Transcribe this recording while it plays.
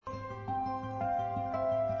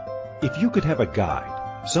If you could have a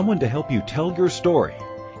guide, someone to help you tell your story,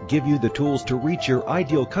 give you the tools to reach your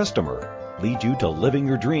ideal customer, lead you to living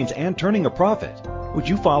your dreams and turning a profit, would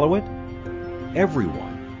you follow it?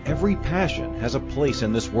 Everyone, every passion has a place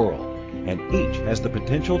in this world, and each has the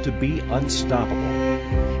potential to be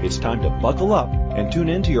unstoppable. It's time to buckle up and tune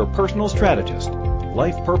in to your personal strategist,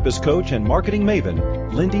 life purpose coach and marketing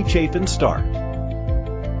maven, Lindy Chafin Start.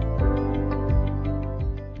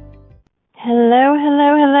 Hello,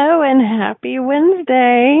 hello, hello, and happy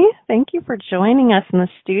Wednesday. Thank you for joining us in the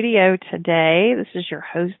studio today. This is your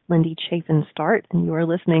host, Lindy Chafin Start, and you are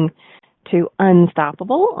listening to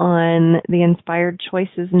Unstoppable on the Inspired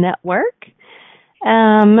Choices Network.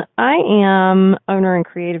 I am owner and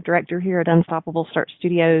creative director here at Unstoppable Start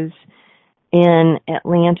Studios in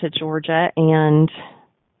Atlanta, Georgia, and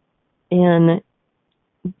in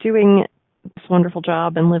doing this wonderful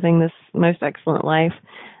job and living this most excellent life,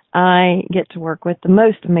 I get to work with the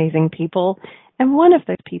most amazing people, and one of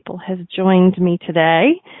those people has joined me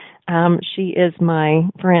today. She is my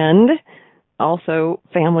friend, also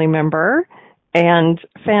family member, and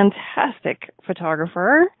fantastic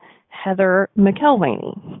photographer, Heather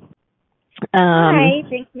McElwaney. Hi,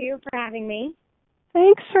 thank you for having me.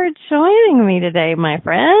 Thanks for joining me today, my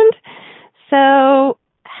friend. So,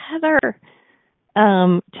 Heather,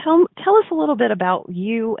 tell us a little bit about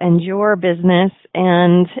you and your business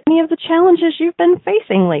and any of the challenges you've been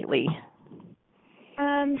facing lately.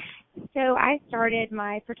 So I started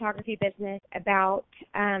my photography business about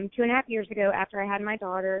 2.5 years ago after I had my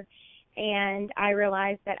daughter, and I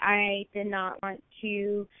realized that I did not want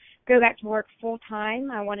to go back to work full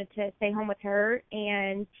time. I wanted to stay home with her,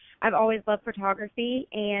 and I've always loved photography,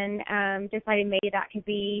 and decided maybe that could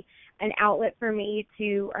be an outlet for me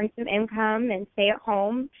to earn some income and stay at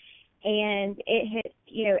home. And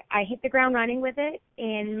I hit the ground running with it,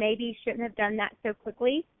 and maybe shouldn't have done that so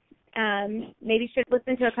quickly. Maybe should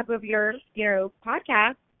listen to a couple of your,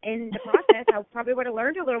 podcasts in the process. I probably would have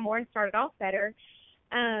learned a little more and started off better.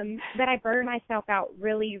 But I burned myself out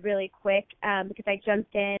really, really quick because I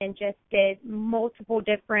jumped in and just did multiple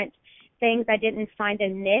different things. I didn't find a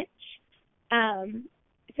niche.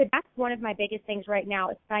 So that's one of my biggest things right now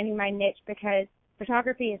is finding my niche, because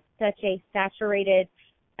photography is such a saturated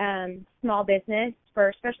small business,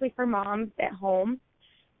 especially for moms at home.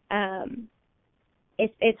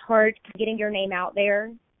 It's hard getting your name out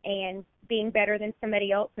there and being better than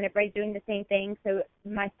somebody else when everybody's doing the same thing. So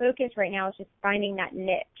my focus right now is just finding that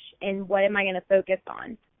niche and what am I going to focus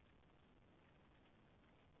on.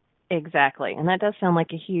 Exactly. And that does sound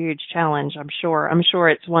like a huge challenge, I'm sure. I'm sure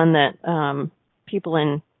it's one that people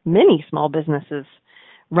in many small businesses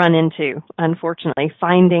run into, unfortunately,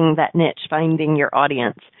 finding that niche, finding your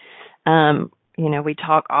audience. We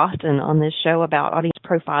talk often on this show about audience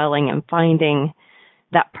profiling and finding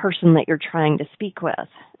that person that you're trying to speak with.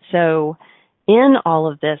 So in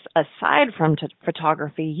all of this, aside from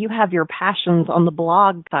photography, you have your passions on the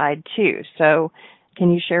blog side too. So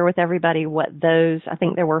can you share with everybody what those, I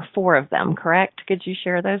think there were 4 of them, correct? Could you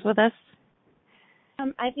share those with us?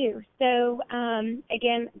 I do. So,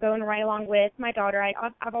 again, going right along with my daughter,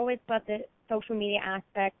 I've always loved the social media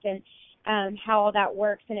aspect and how all that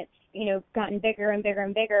works, and it's, gotten bigger and bigger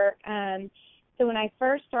and bigger. So when I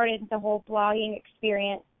first started the whole blogging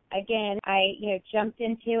experience, again, I, jumped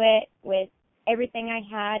into it with everything I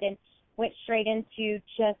had and went straight into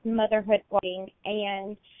just motherhood blogging.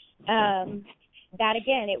 And that,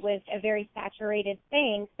 again, it was a very saturated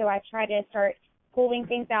thing. So I tried to start pulling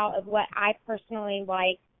things out of what I personally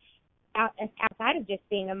like outside of just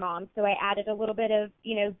being a mom. So I added a little bit of,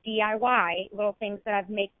 DIY, little things that I've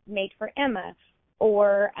made for Emma.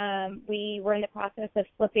 Or we were in the process of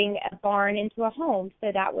flipping a barn into a home.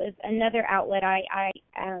 So that was another outlet I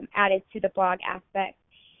added to the blog aspect.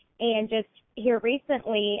 And just here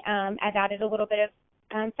recently, I've added a little bit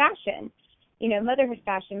of fashion, motherhood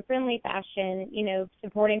fashion, friendly fashion,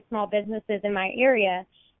 supporting small businesses in my area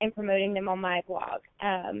and promoting them on my blog.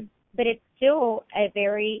 But it's still a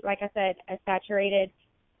very, like I said, a saturated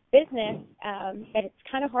business that it's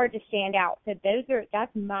kind of hard to stand out. So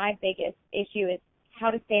that's my biggest issue is how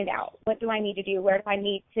to stand out. What do I need to do? Where do I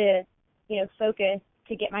need to, focus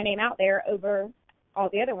to get my name out there over all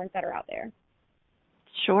the other ones that are out there?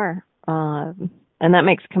 Sure. And that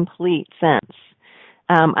makes complete sense.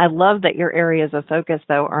 I love that your areas of focus,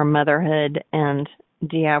 though, are motherhood and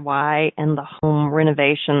DIY and the home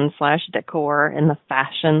renovation / decor and the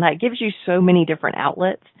fashion. That gives you so many different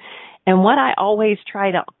outlets. And what I always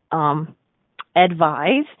try to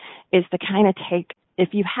advise is to kind of take, if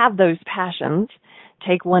you have those passions,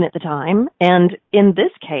 take one at a time. And in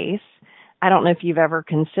this case, I don't know if you've ever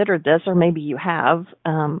considered this, or maybe you have.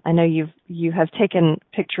 I know you have taken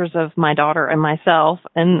pictures of my daughter and myself,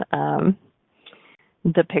 and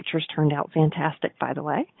the pictures turned out fantastic, by the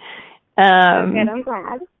way. Good, I'm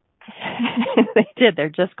glad. They did. They're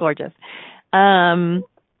just gorgeous. But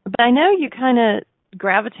I know you kind of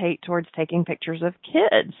gravitate towards taking pictures of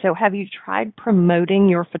kids. So have you tried promoting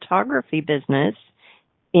your photography business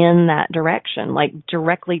in that direction, like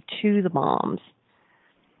directly to the moms?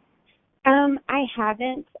 I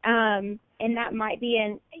haven't, and that might be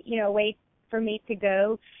a way for me to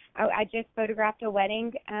go. I just photographed a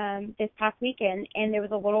wedding this past weekend, and there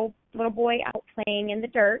was a little boy out playing in the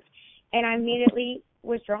dirt, and I immediately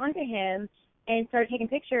was drawn to him and started taking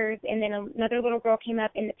pictures. And then another little girl came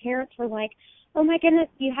up, and the parents were like, "Oh my goodness,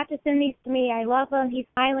 you have to send these to me. I love him. He's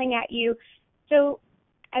smiling at you." So,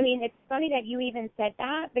 I mean, it's funny that you even said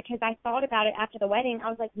that, because I thought about it after the wedding. I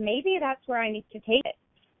was like, maybe that's where I need to take it.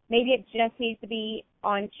 Maybe it just needs to be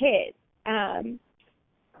on kids.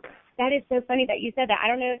 That is so funny that you said that. I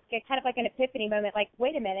don't know, it's kind of like an epiphany moment, like,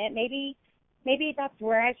 wait a minute, maybe that's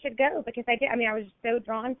where I should go, because I was so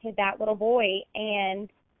drawn to that little boy, and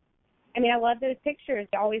I mean, I love those pictures.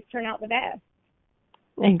 They always turn out the best.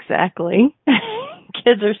 Exactly.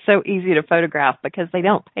 Kids are so easy to photograph because they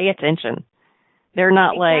don't pay attention. They're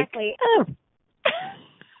not exactly. like, oh,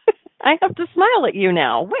 I have to smile at you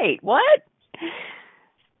now. Wait, what?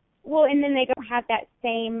 Well, and then they don't have that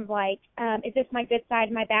same, like, is this my good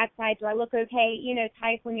side, my bad side? Do I look okay?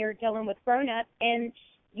 Type when you're dealing with grown-ups. And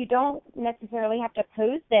you don't necessarily have to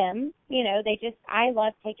pose them. I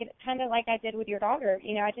love taking it kind of like I did with your daughter.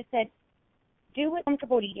 I just said, do what's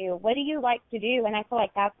comfortable to you. What do you like to do? And I feel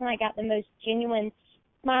like that's when I got the most genuine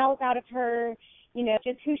smiles out of her,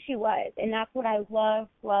 just who she was. And that's what I love,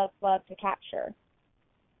 love, love to capture.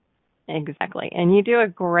 Exactly. And you do a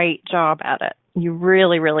great job at it. You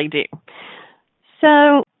really, really do.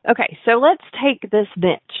 So, okay, so let's take this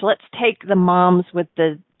niche. Let's take the moms with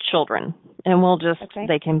the children. And we'll just,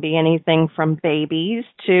 They can be anything from babies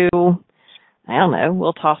to, I don't know,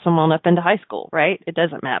 we'll toss them on up into high school, right? It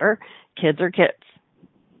doesn't matter. Kids are kids.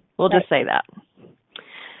 We'll just say that.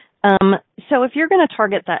 So if you're going to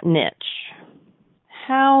target that niche,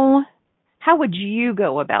 how would you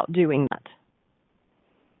go about doing that?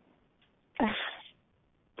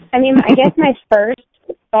 I guess my first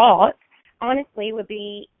thought, honestly, would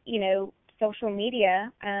be, social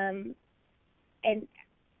media. And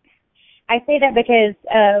I say that because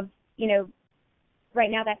of,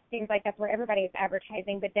 right now that seems like that's where everybody is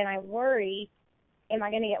advertising, but then I worry, am I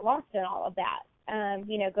going to get lost in all of that?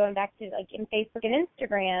 Going back to like in Facebook and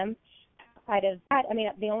Instagram, outside of that,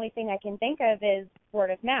 the only thing I can think of is word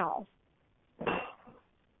of mouth.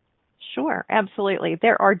 Sure, absolutely.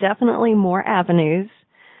 There are definitely more avenues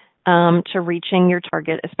to reaching your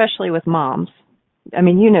target, especially with moms.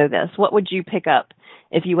 You know this. What would you pick up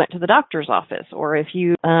if you went to the doctor's office, or if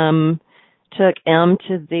you took Em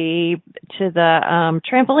to the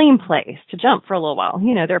trampoline place to jump for a little while?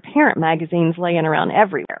 There are parent magazines laying around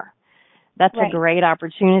everywhere. That's a great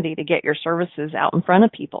opportunity to get your services out in front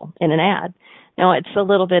of people in an ad. Now, it's a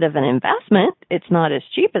little bit of an investment. It's not as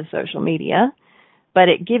cheap as social media, but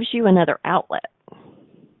it gives you another outlet.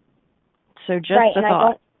 So just a thought. I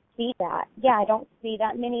don't see that. Yeah, I don't see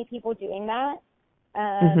that many people doing that.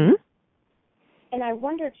 And I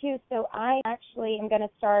wonder, too, so I actually am going to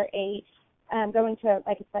start going to,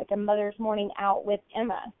 it's like a Mother's Morning Out with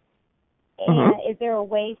Emma. And is there a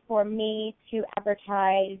way for me to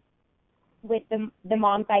advertise with the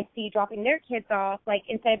moms I see dropping their kids off, like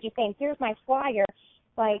instead of just saying, here's my flyer,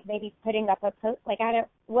 like maybe putting up a post,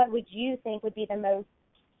 what would you think would be the most,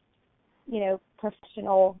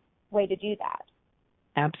 professional way to do that?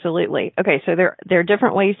 Absolutely. Okay, so there are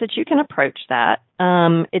different ways that you can approach that.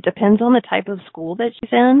 It depends on the type of school that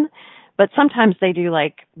she's in, but sometimes they do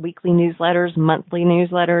like weekly newsletters, monthly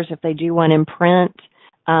newsletters. If they do one in print,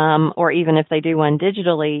 or even if they do one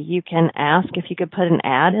digitally, you can ask if you could put an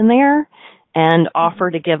ad in there and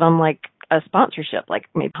offer to give them like a sponsorship, like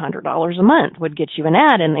maybe $100 a month would get you an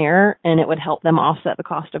ad in there, and it would help them offset the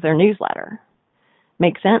cost of their newsletter.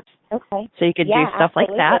 Make sense? Okay. So you could do stuff like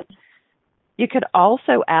that. You could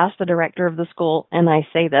also ask the director of the school, and I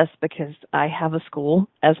say this because I have a school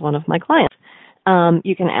as one of my clients.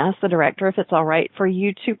 You can ask the director if it's all right for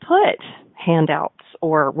you to put handouts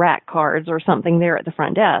or rack cards or something there at the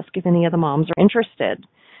front desk if any of the moms are interested.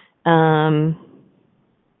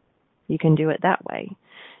 You can do it that way.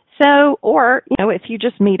 So, or, if you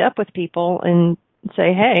just meet up with people and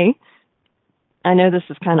say, hey, I know this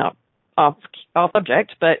is kind of off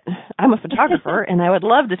subject, but I'm a photographer and I would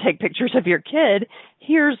love to take pictures of your kid.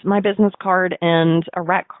 Here's my business card and a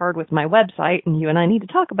rack card with my website, and you and I need to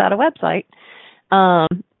talk about a website.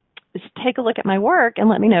 Just take a look at my work and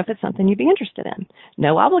let me know if it's something you'd be interested in.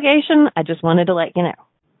 No obligation. I just wanted to let you know.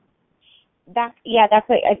 That's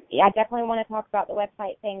what I definitely want to talk about the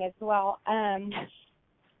website thing as well.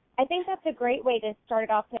 I think that's a great way to start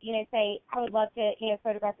it off to, say, I would love to,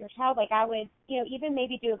 photograph your child. Like I would, even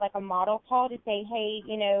maybe do like a model call to say, hey,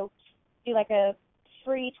 do like a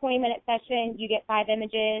free 20-minute session. You get 5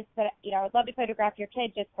 images. But, I would love to photograph your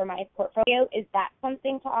kid just for my portfolio. Is that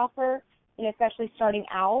something to offer, especially starting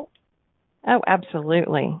out? Oh,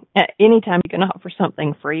 absolutely. Anytime you can offer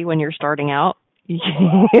something free when you're starting out,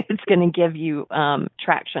 it's going to give you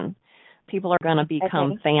traction. People are going to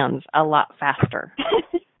become fans a lot faster.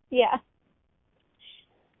 Yeah.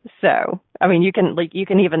 So, I mean, you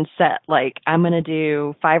can even set I'm going to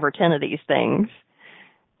do 5 or 10 of these things,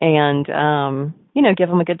 and give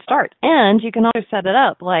them a good start. And you can also set it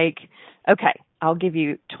up okay, I'll give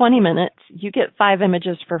you 20 minutes. You get 5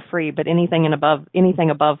 images for free, but anything above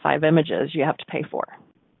 5 images, you have to pay for.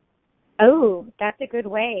 Oh, that's a good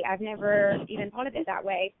way. I've never even thought of it that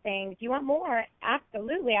way. Saying, do you want more?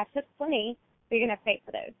 Absolutely. I took plenty, but you're gonna have to pay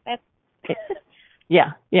for those. That's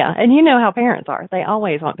Yeah. And you know how parents are. They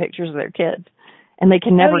always want pictures of their kids, and they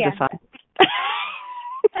can never decide.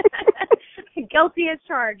 Guilty as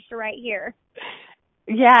charged right here.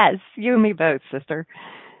 Yes, you and me both, sister.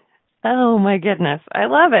 Oh, my goodness. I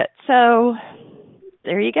love it. So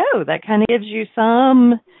there you go. That kind of gives you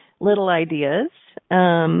some little ideas.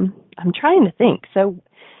 I'm trying to think. So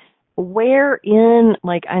where in,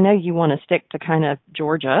 I know you want to stick to kind of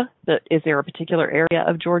Georgia, but is there a particular area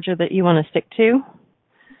of Georgia that you want to stick to?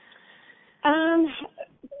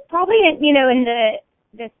 Probably, in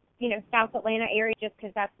the South Atlanta area, just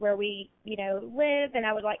because that's where we, live, and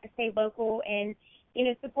I would like to stay local and,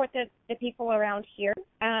 support the people around here,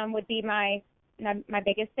 would be my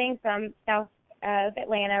biggest thing. So I'm south of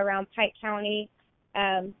Atlanta, around Pike County,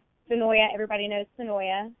 Senoia. Everybody knows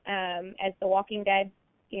Senoia, as the Walking Dead,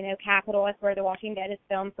 capital. That's where The Walking Dead is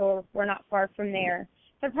filmed, so we're not far from there.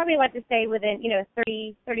 So I'd probably like to stay within, a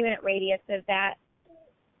 30-minute radius of that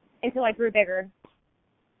until I grew bigger.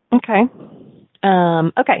 Okay.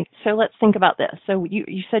 Okay, so let's think about this. So you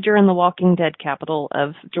said you're in the Walking Dead capital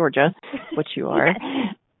of Georgia, which you are.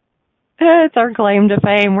 Yes. It's our claim to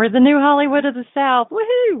fame. We're the new Hollywood of the South.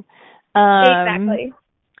 Woohoo! Exactly.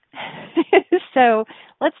 So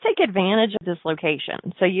let's take advantage of this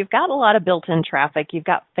location. So you've got a lot of built-in traffic. You've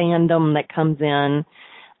got fandom that comes in.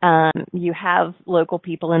 You have local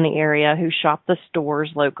people in the area who shop the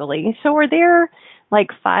stores locally. So are there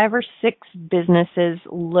 5 or 6 businesses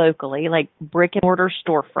locally, brick and mortar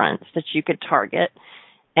storefronts that you could target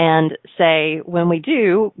and say, when we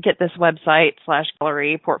do get this website /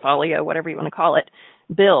 gallery, portfolio, whatever you want to call it,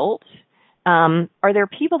 built, are there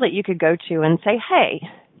people that you could go to and say, hey,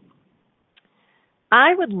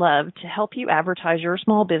 I would love to help you advertise your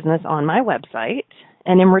small business on my website,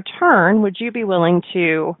 and in return, would you be willing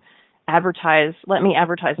to let me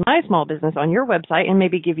advertise my small business on your website and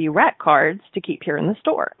maybe give you rack cards to keep here in the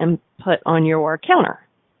store and put on your counter?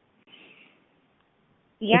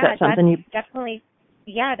 Yeah, is that something that's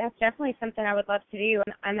definitely something I would love to do.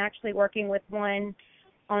 I'm actually working with one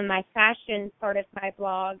on my fashion part of my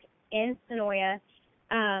blog in Senoia.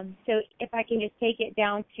 So if I can just take it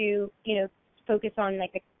down to, focus on the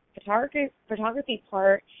photography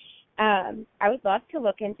part, I would love to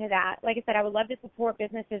look into that. Like I said, I would love to support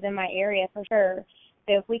businesses in my area for sure.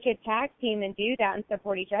 So if we could tag team and do that and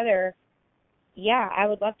support each other, yeah, I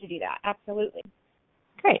would love to do that. Absolutely.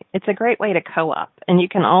 Great. It's a great way to co-op. And you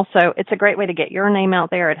can also, it's a great way to get your name out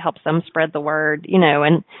there. It helps them spread the word,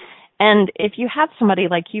 and if you have somebody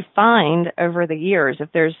you find over the years, if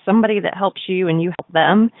there's somebody that helps you and you help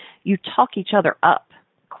them, you talk each other up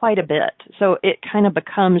quite a bit. So it kind of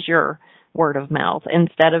becomes your word of mouth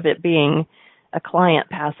instead of it being a client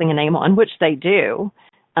passing a name on, which they do.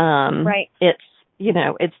 Right.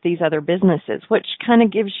 It's these other businesses, which kind of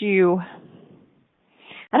gives you,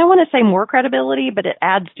 I don't want to say more credibility, but it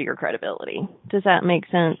adds to your credibility. Does that make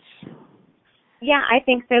sense? Yeah, I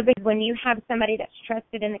think so, because when you have somebody that's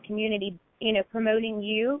trusted in the community, promoting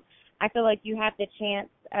you, I feel like you have the chance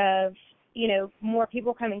of, more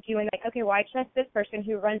people coming to you and okay, well, I trust this person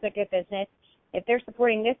who runs a good business. If they're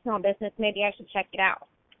supporting this small business, maybe I should check it out.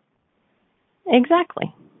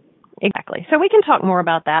 Exactly. So we can talk more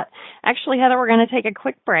about that. Actually, Heather, we're going to take a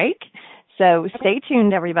quick break. So stay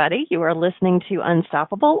tuned, everybody. You are listening to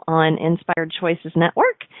Unstoppable on Inspired Choices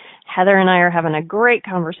Network. Heather and I are having a great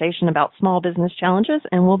conversation about small business challenges,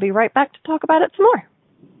 and we'll be right back to talk about it some more.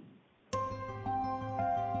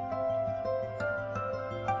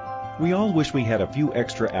 We all wish we had a few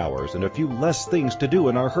extra hours and a few less things to do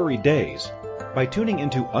in our hurried days. By tuning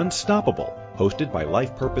into Unstoppable, hosted by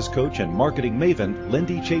life purpose coach and marketing maven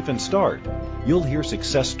Lindy Chafin-Start, you'll hear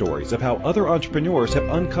success stories of how other entrepreneurs have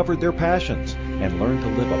uncovered their passions and learned to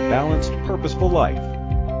live a balanced, purposeful life.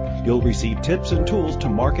 You'll receive tips and tools to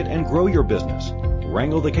market and grow your business,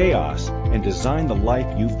 wrangle the chaos, and design the life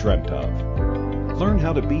you've dreamt of. Learn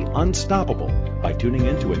how to be unstoppable by tuning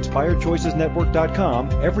in to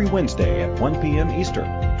InspiredChoicesNetwork.com every Wednesday at 1 p.m. Eastern,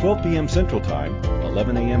 12 p.m. Central Time,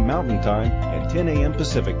 11 a.m. Mountain Time, and 10 a.m.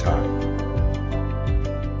 Pacific Time.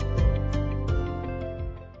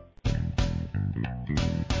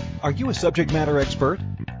 Are you a subject matter expert?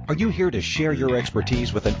 Are you here to share your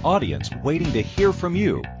expertise with an audience waiting to hear from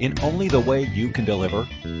you in only the way you can deliver?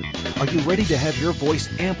 Are you ready to have your voice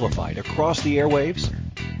amplified across the airwaves?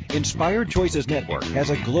 Inspired Choices Network has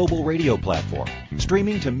a global radio platform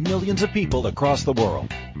streaming to millions of people across the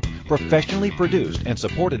world. Professionally produced and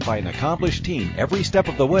supported by an accomplished team every step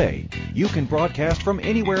of the way, you can broadcast from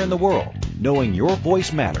anywhere in the world, knowing your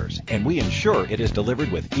voice matters, and we ensure it is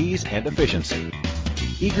delivered with ease and efficiency.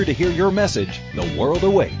 Eager to hear your message? The world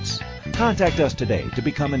awaits. Contact us today to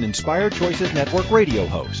become an Inspired Choices Network radio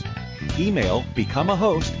host. Email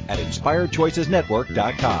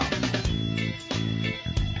becomeahost@inspiredchoicesnetwork.com.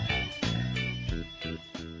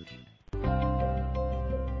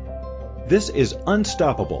 This is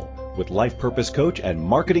Unstoppable with life purpose coach and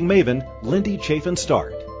marketing maven Lindy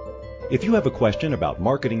Chafin-Start. If you have a question about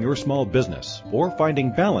marketing your small business or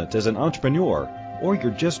finding balance as an entrepreneur, or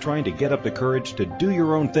you're just trying to get up the courage to do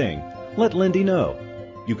your own thing, let Lindy know.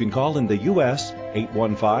 You can call in the U.S.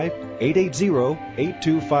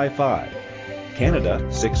 815-880-8255, Canada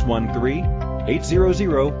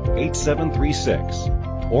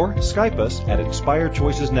 613-800-8736, or Skype us at Inspired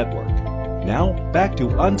Choices Network. Now, back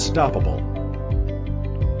to Unstoppable.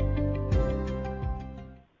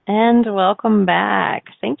 And welcome back.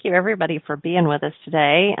 Thank you, everybody, for being with us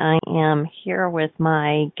today. I am here with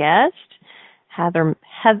my guest, Heather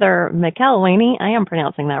McElwainey. I am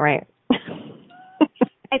pronouncing that right.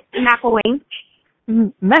 It's McElwainey.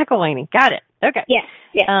 McElwainey. Got it. Okay. Yes.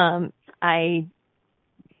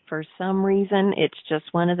 For some reason, it's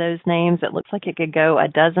just one of those names that looks like it could go a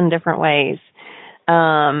dozen different ways.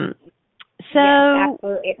 Yes,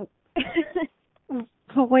 absolutely.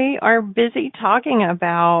 We are busy talking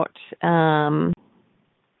about,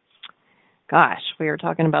 we are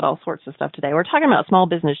talking about all sorts of stuff today. We're talking about small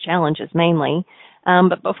business challenges mainly.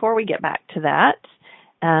 But before we get back to that,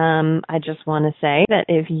 I just want to say that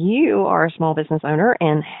if you are a small business owner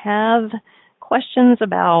and have questions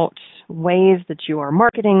about ways that you are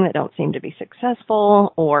marketing that don't seem to be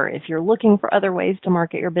successful, or if you're looking for other ways to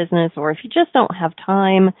market your business, or if you just don't have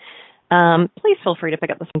time, please feel free to pick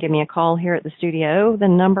up this and give me a call here at the studio. The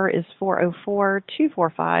number is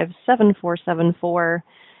 404-245-7474,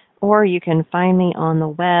 or you can find me on the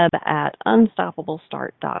web at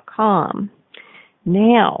unstoppablestart.com.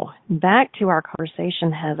 Now, back to our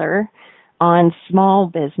conversation, Heather, on small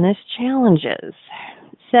business challenges.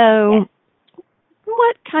 So, yes.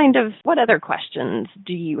 What other questions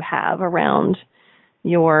do you have around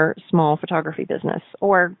your small photography business?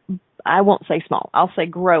 Or I won't say small, I'll say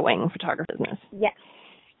growing photography business. Yes.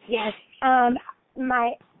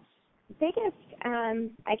 My biggest,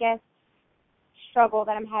 struggle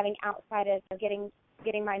that I'm having outside of getting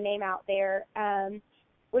my name out there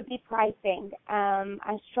would be pricing.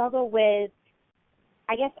 I struggle with,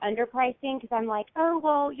 underpricing, because I'm like, oh,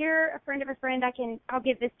 well, you're a friend of a friend. I'll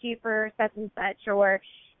give this to you for such and such, or,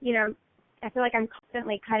 I feel like I'm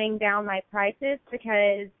constantly cutting down my prices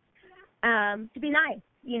because to be nice.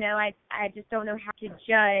 I just don't know how to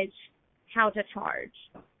judge how to charge.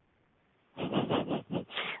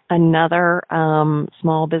 Another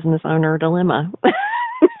small business owner dilemma.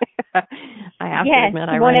 I have to admit,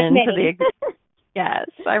 I run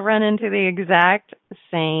into the exact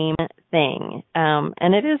same thing.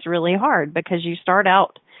 And it is really hard because you start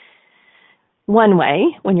out one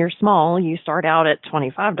way. When you're small, you start out at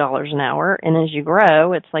 $25 an hour, and as you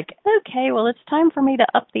grow, it's like, okay, well, it's time for me to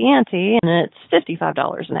up the ante, and it's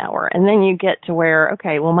 $55 an hour. And then you get to where,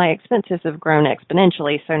 okay, well, my expenses have grown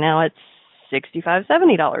exponentially, so now it's $65,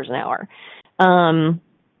 $70 an hour.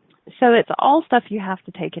 So it's all stuff you have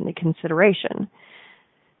to take into consideration.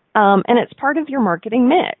 And it's part of your marketing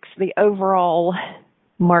mix, the overall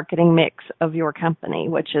marketing mix of your company,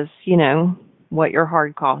 which is, what your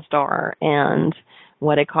hard costs are and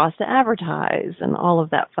what it costs to advertise and all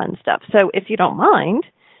of that fun stuff. So if you don't mind,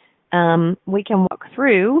 we can walk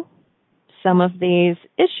through some of these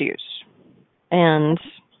issues and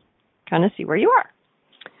kind of see where you are.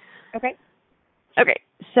 Okay. Okay,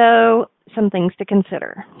 so some things to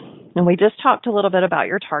consider. And we just talked a little bit about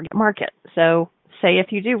your target market. So say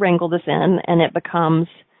if you do wrangle this in and it becomes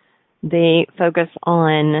the focus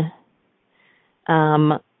on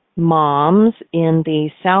moms in the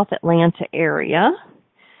South Atlanta area,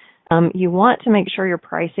 you want to make sure your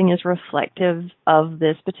pricing is reflective of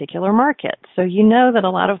this particular market. So you know that a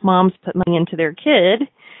lot of moms put money into their kid,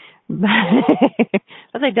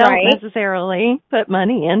 but they don't necessarily put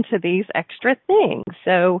money into these extra things.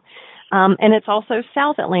 So, and it's also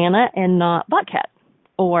South Atlanta and not Buckhead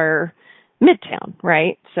or Midtown,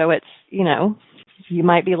 right? So it's, you know, you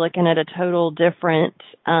might be looking at a total different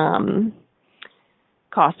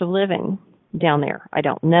cost of living down there. I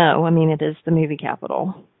don't know. I mean, it is the movie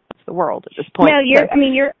capital of the world at this point. No,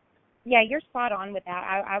 you're spot on with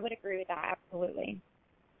that. I would agree with that, absolutely.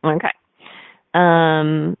 Okay.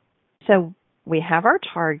 So we have our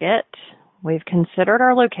target. We've considered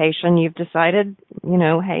our location. You've decided, you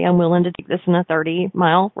know, hey, I'm willing to take this in a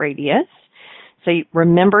 30-mile radius. So you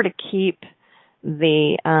remember to keep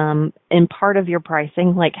the, in part of your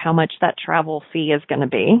pricing, like how much that travel fee is going to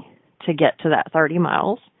be to get to that 30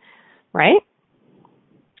 miles, right?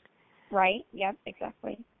 Right. Yep,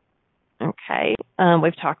 exactly. Okay.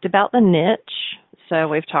 We've talked about the niche. So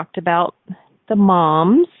we've talked about the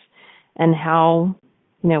moms and how,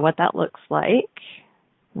 you know, what that looks like.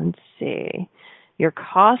 Let's see. Your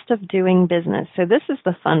cost of doing business. So this is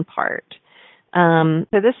the fun part. So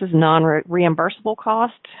this is non-reimbursable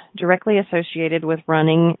cost directly associated with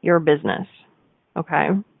running your business. Okay.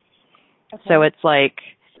 So it's like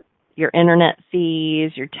your internet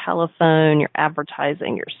fees, your telephone, your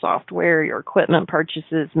advertising, your software, your equipment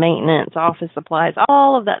purchases, maintenance, office supplies,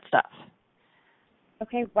 all of that stuff.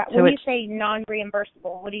 Okay. When you say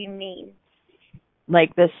non-reimbursable, what do you mean?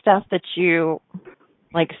 Like the stuff that you,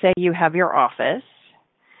 like say you have your office.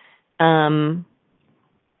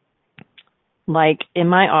 Like in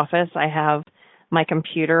my office, I have my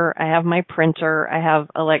computer, I have my printer, I have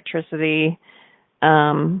electricity,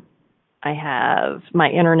 I have my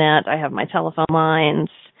internet, I have my telephone lines,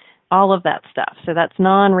 all of that stuff. So that's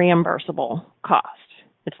non-reimbursable cost.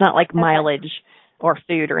 It's not like mileage or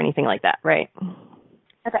food or anything like that, right?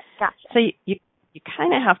 Okay, gotcha. So you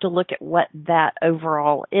kind of have to look at what that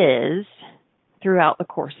overall is throughout the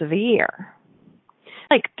course of a year.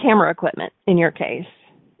 Like camera equipment in your case.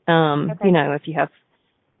 You know, if you have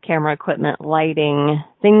camera equipment, lighting,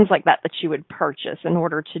 things like that you would purchase in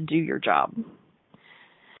order to do your job.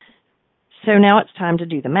 So now it's time to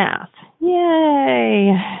do the math.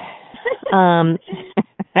 Yay!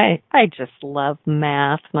 I just love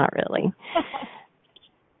math. Not really.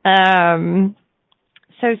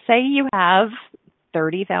 So say you have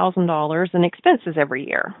 $30,000 in expenses every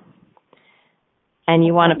year, and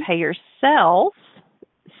you want to pay yourself,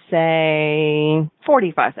 say,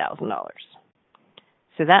 $45,000.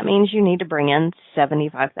 So that means you need to bring in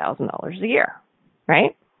 $75,000 a year,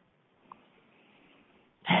 right?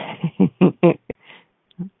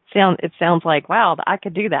 It sounds like, wow, I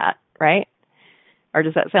could do that, right? Or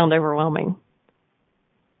does that sound overwhelming?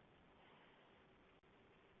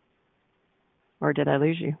 Or did I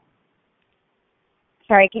lose you?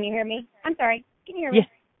 Sorry, can you hear me? I'm sorry. Can you hear me? Yeah,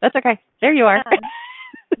 that's okay. There you are.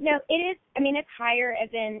 No, it is. I mean, it's higher as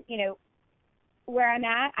in, you know, where I'm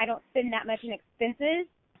at, I don't spend that much in expenses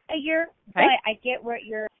a year, but I get what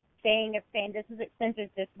you're saying of saying this is expenses,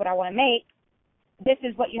 this is what I want to make. This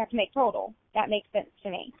is what you have to make total. That makes sense to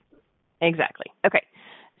me. Exactly. Okay.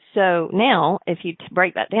 So now if you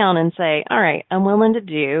break that down and say, all right, I'm willing to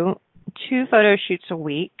do 2 photo shoots a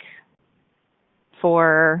week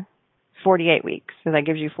for 48 weeks. So that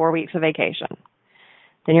gives you 4 weeks of vacation.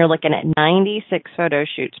 Then you're looking at 96 photo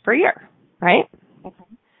shoots per year, right? Okay.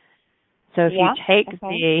 So if you take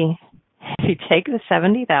the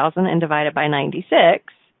 70,000 and divide it by 96,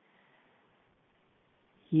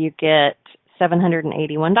 you get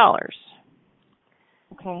 $781.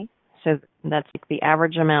 Okay. So that's like the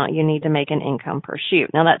average amount you need to make an income per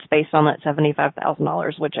shoot. Now that's based on that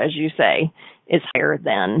 $75,000, which, as you say, is higher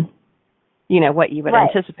than, you know, what you would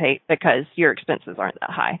anticipate because your expenses aren't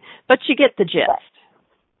that high. But you get the gist.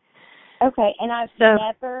 Okay, and I've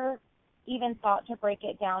never even thought to break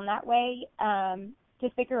it down that way to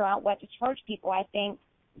figure out what to charge people, I think.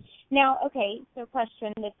 Now, okay, so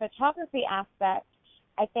question, the photography aspect,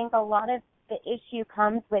 I think a lot of the issue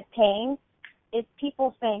comes with paying is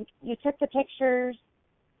people think you took the pictures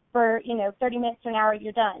for, 30 minutes to an hour,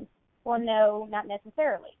 you're done. Well, no, not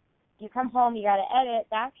necessarily. You come home, you got to edit.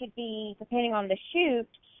 That could be, depending on the shoot,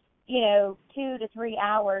 2 to 3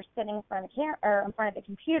 hours sitting in front of in front of the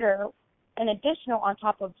computer, an additional on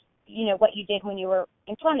top of, what you did when you were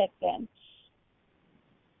in front of them.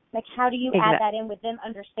 Like, how do you add that in with them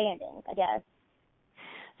understanding, I guess?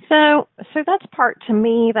 So that's to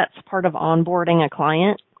me, that's part of onboarding a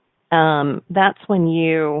client. That's when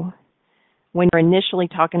you're initially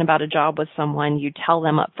talking about a job with someone, you tell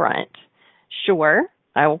them up front, sure,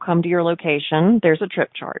 I will come to your location. There's a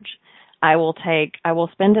trip charge. I will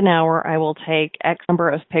spend an hour. I will take X number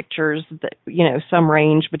of pictures that, some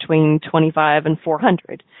range between 25 and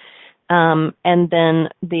 400. And then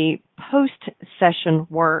the post-session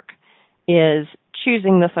work is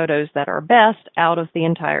choosing the photos that are best out of the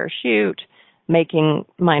entire shoot, making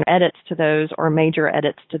minor edits to those or major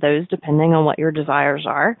edits to those, depending on what your desires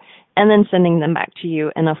are, and then sending them back to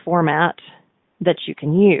you in a format that you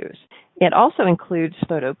can use. It also includes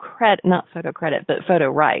photo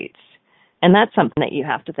rights. And that's something that you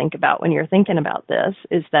have to think about when you're thinking about this,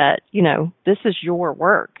 is that, this is your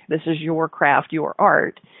work. This is your craft, your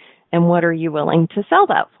art. And what are you willing to sell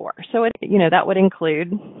that for? So, that would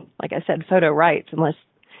include, like I said, photo rights,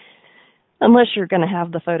 unless you're going to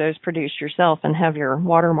have the photos produced yourself and have your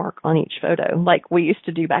watermark on each photo, like we used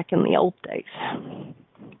to do back in the old days.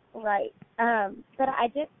 Right. But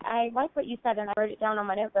I like what you said, and I wrote it down on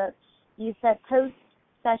my notebook. You said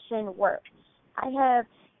post-session work. I have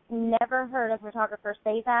never heard a photographer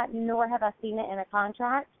say that, nor have I seen it in a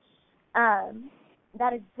contract.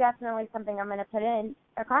 That is definitely something I'm going to put in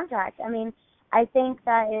a contract. I mean, I think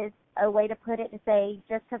that is a way to put it, to say,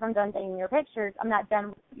 just because I'm done taking your pictures, I'm not done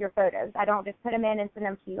with your photos. I don't just put them in and send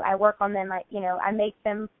them to you. I work on them. I make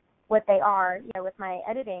them what they are, with my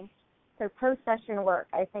editing. So post-session work,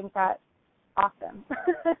 I think that's awesome.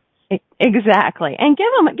 Exactly. And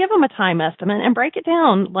give them a time estimate and break it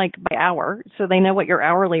down like by hour so they know what your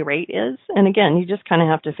hourly rate is. And again, you just kind of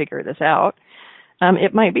have to figure this out.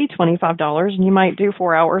 It might be $25 and you might do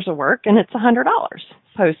 4 hours of work and it's $100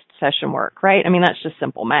 post-session work, right? I mean, that's just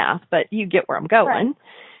simple math, but you get where I'm going.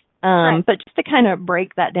 Right. But just to kind of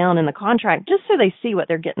break that down in the contract, just so they see what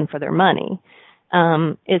they're getting for their money,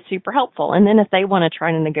 is super helpful. And then if they want to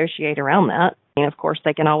try to negotiate around that, of course,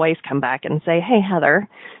 they can always come back and say, hey, Heather,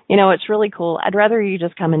 it's really cool. I'd rather you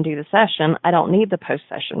just come and do the session. I don't need the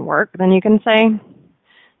post-session work. Then you can say,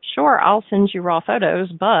 sure, I'll send you raw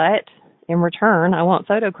photos, but in return, I want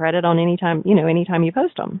photo credit on anytime you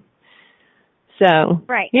post them. So,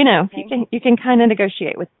 right. You can kind of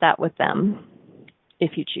negotiate with them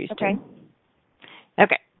if you choose to.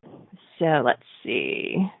 Okay. So let's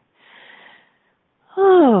see.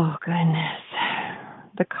 Oh, goodness.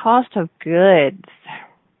 The cost of goods.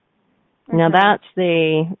 Mm-hmm. Now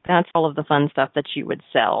that's all of the fun stuff that you would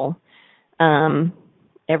sell.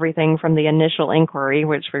 Everything from the initial inquiry,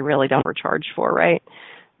 which we really don't charge for, right?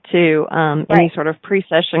 To any sort of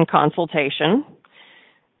pre-session consultation,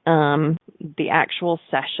 the actual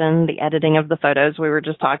session, the editing of the photos we were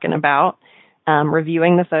just talking about,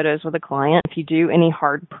 reviewing the photos with a client. If you do any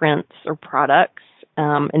hard prints or products,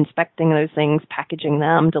 inspecting those things, packaging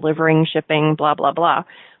them, delivering, shipping, blah, blah, blah.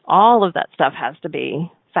 All of that stuff has to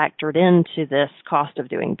be factored into this cost of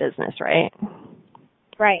doing business, right?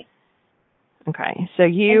 Right. Okay. So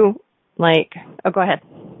go ahead.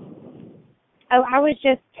 Oh, I was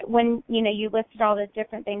just, when, you listed all the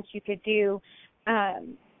different things you could do,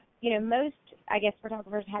 most, I guess,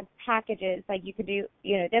 photographers have packages, like you could do,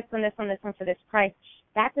 this one for this price.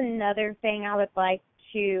 That's another thing I would like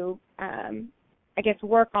to,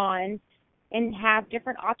 work on and have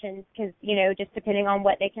different options because, just depending on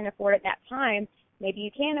what they can afford at that time, maybe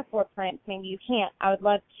you can afford prints, maybe you can't. I would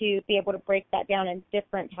love to be able to break that down in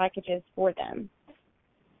different packages for them.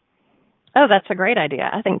 Oh, that's a great idea.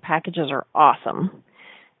 I think packages are awesome.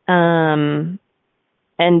 And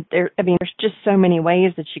there's just so many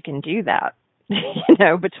ways that you can do that,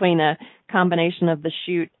 between a combination of the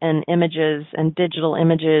shoot and images and digital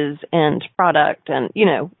images and product. And,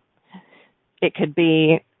 it could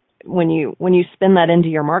be when you spin that into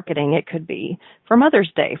your marketing, it could be for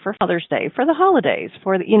Mother's Day, for Father's Day, for the holidays,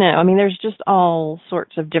 there's just all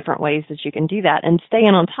sorts of different ways that you can do that and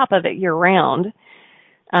staying on top of it year round.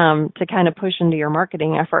 To kind of push into your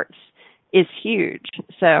marketing efforts is huge.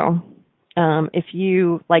 So if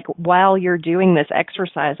you, while you're doing this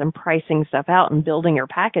exercise and pricing stuff out and building your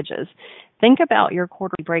packages, think about your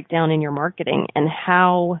quarterly breakdown in your marketing and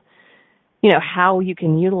how you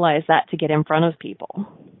can utilize that to get in front of people.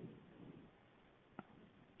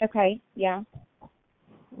 Okay, yeah.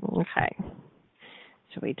 Okay.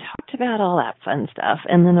 So we talked about all that fun stuff.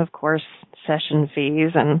 And then, of course, session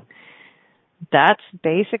fees, and that's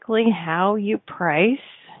basically how you price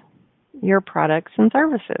your products and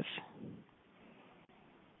services.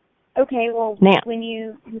 Okay, well, Now, when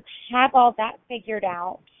you have all that figured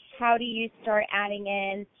out, how do you start adding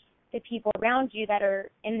in the people around you that are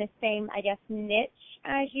in the same, I guess, niche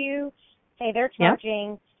as you? Say they're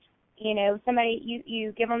charging, you know, somebody,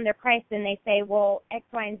 you give them their price and they say, well, X,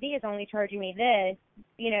 Y, and Z is only charging me this.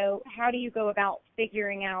 You know, how do you go about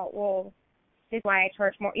figuring out, well, this is why I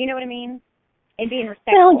charge more? You know what I mean? And being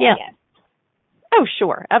respectful, I guess. Oh,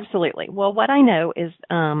 sure. Absolutely. Well, what I know is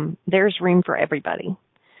there's room for everybody.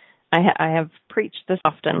 I have preached this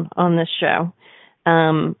often on this show.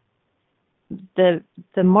 The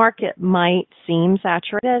market might seem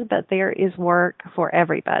saturated, but there is work for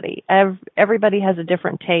everybody. Everybody has a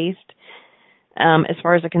different taste as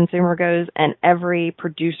far as a consumer goes, and every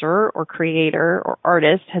producer or creator or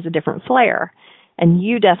artist has a different flair, and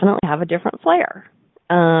you definitely have a different flair.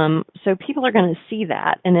 So people are going to see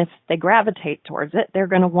that, and if they gravitate towards it, they're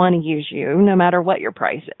going to want to use you no matter what your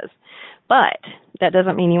price is. But that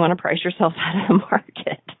doesn't mean you want to price yourself out of the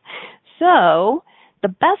market. So the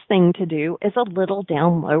best thing to do is a little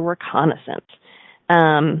down low reconnaissance.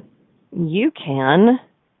 You can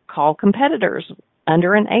call competitors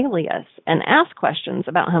under an alias and ask questions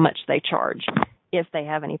about how much they charge if they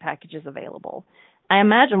have any packages available. I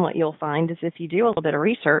imagine what you'll find is if you do a little bit of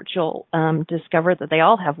research, you'll discover that they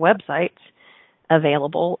all have websites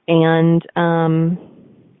available and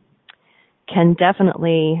can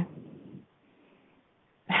definitely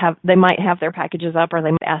they might have their packages up, or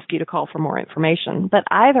they might ask you to call for more information. But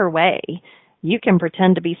either way, you can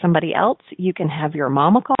pretend to be somebody else. You can have your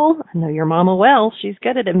mama call. I know your mama well. She's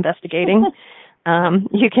good at investigating.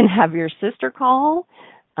 You can have your sister call.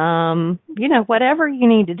 You know, whatever you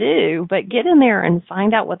need to do, but get in there and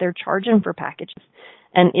find out what they're charging for packages.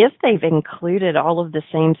 And if they've included all of the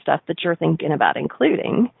same stuff that you're thinking about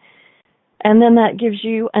including, and then that gives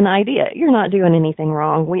you an idea. You're not doing anything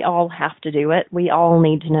wrong. We all have to do it. We all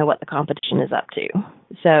need to know what the competition is up to.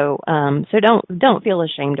 So don't feel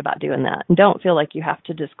ashamed about doing that. And don't feel like you have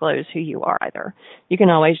to disclose who you are either. You can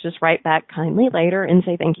always just write back kindly later and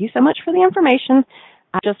say, thank you so much for the information.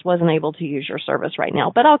 I just wasn't able to use your service right now,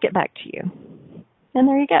 but I'll get back to you. And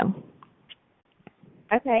there you go.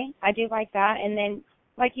 Okay, I do like that. And then,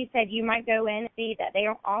 like you said, you might go in and see that they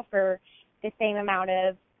don't offer the same amount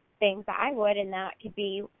of things that I would, and that could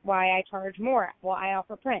be why I charge more. Well, I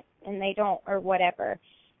offer print, and they don't, or whatever.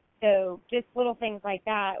 So just little things like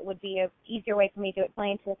that would be an easier way for me to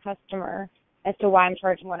explain to a customer as to why I'm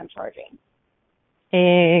charging what I'm charging.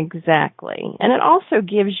 Exactly. And it also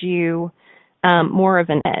gives you more of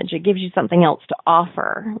an edge. It gives you something else to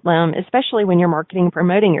offer, especially when you're marketing and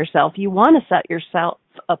promoting yourself. You want to set yourself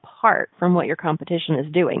apart from what your competition is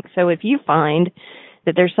doing. So if you find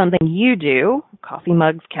that there's something you do, coffee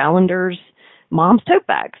mugs, calendars, mom's tote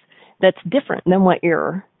bags, that's different than what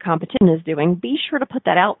your competition is doing, be sure to put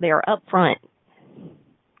that out there up front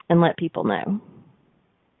and let people know.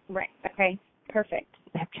 Right. Okay. Perfect.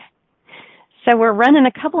 Okay. So we're running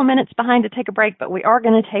a couple of minutes behind to take a break, but we are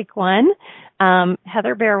going to take one.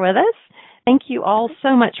 Heather, bear with us. Thank you all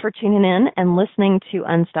so much for tuning in and listening to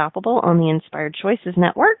Unstoppable on the Inspired Choices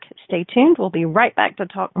Network. Stay tuned. We'll be right back to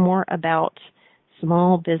talk more about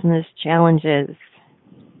small business challenges.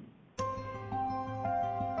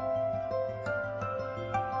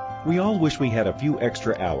 We all wish we had a few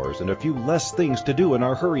extra hours and a few less things to do in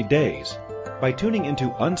our hurried days. By tuning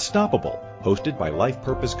into Unstoppable, hosted by life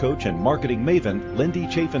purpose coach and marketing maven Lindy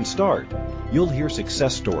Chafin-Start, you'll hear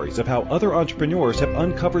success stories of how other entrepreneurs have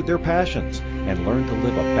uncovered their passions and learned to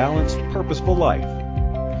live a balanced, purposeful life.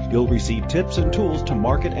 You'll receive tips and tools to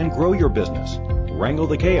market and grow your business, wrangle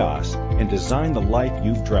the chaos, and design the life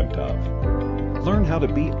you've dreamt of. Learn how to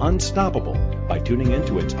be unstoppable by tuning in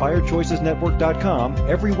to InspiredChoicesNetwork.com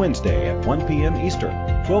every Wednesday at 1 p.m. Eastern,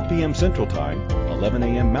 12 p.m. Central Time, 11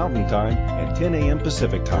 a.m. Mountain Time, and 10 a.m.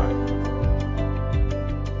 Pacific Time.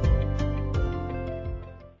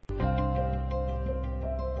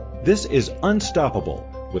 This is Unstoppable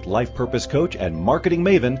with life purpose coach and marketing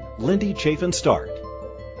maven Lindy Chafin-Start.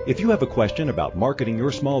 If you have a question about marketing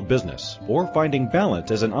your small business or finding balance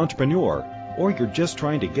as an entrepreneur, or you're just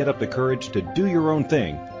trying to get up the courage to do your own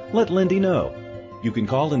thing, let Lindy know. You can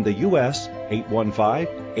call in the U.S.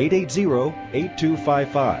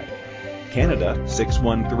 815-880-8255, Canada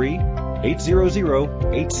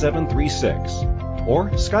 613-800-8736,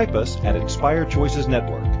 or Skype us at Inspired Choices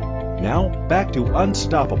Network. Now, back to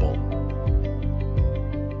Unstoppable.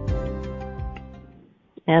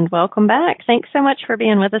 And welcome back. Thanks so much for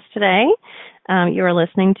being with us today. You are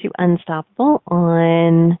listening to Unstoppable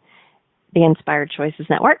on the Inspired Choices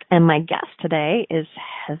Network, and my guest today is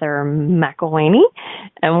Heather McElwaney,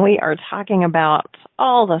 and we are talking about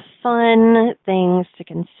all the fun things to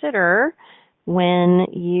consider when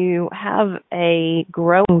you have a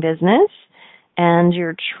growing business and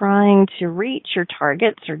you're trying to reach your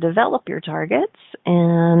targets or develop your targets,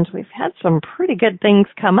 and we've had some pretty good things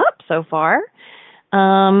come up so far.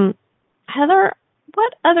 Heather,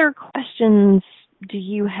 what other questions do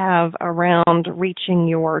you have around reaching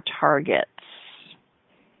your targets?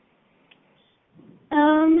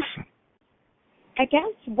 I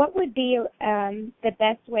guess what would be the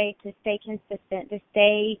best way to stay consistent, to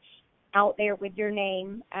stay out there with your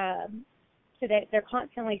name, so that they're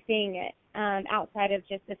constantly seeing it outside of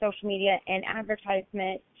just the social media and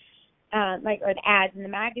advertisement, or the ads in the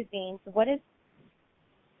magazines?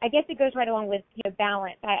 I guess it goes right along with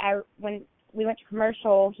balance. When we went to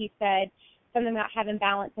commercial, he said something about having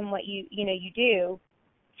balance in what you do.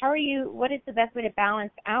 What is the best way to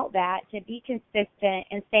balance out that, to be consistent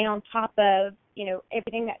and stay on top of,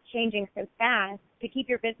 everything that's changing so fast, to keep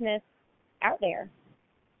your business out there?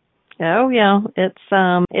 Oh yeah,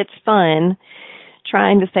 it's fun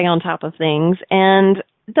trying to stay on top of things. And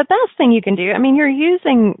the best thing you can do, you're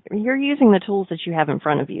using the tools that you have in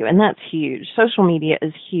front of you, and that's huge. Social media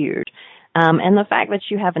is huge. And the fact that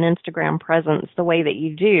you have an Instagram presence the way that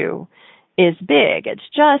you do is big. It's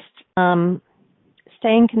just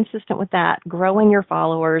staying consistent with that, growing your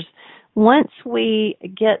followers. Once we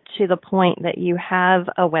get to the point that you have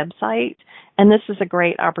a website, and this is a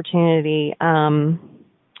great opportunity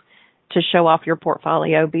to show off your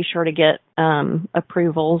portfolio, be sure to get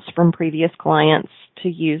approvals from previous clients to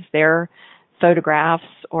use their photographs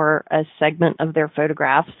or a segment of their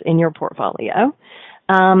photographs in your portfolio.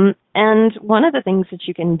 And one of the things that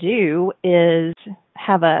you can do is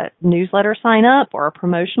have a newsletter sign up or a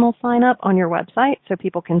promotional sign up on your website, so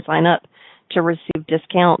people can sign up to receive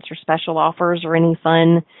discounts or special offers or any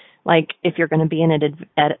fun, like if you're going to be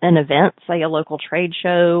at an event, say a local trade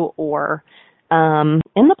show, or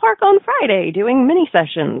in the park on Friday doing mini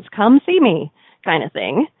sessions, come see me kind of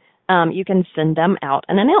thing. You can send them out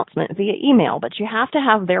an announcement via email, but you have to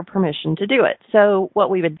have their permission to do it. So what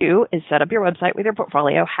we would do is set up your website with your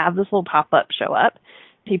portfolio, have this little pop-up show up.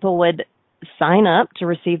 People would sign up to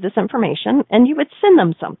receive this information, and you would send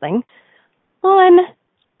them something on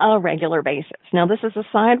a regular basis. Now, this is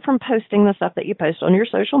aside from posting the stuff that you post on your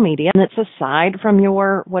social media, and it's aside from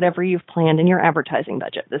your whatever you've planned in your advertising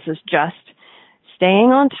budget. This is just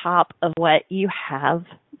staying on top of what you have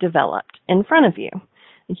developed in front of you.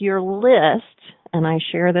 Your list, and I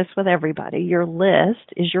share this with everybody, your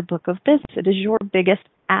list is your book of business. It is your biggest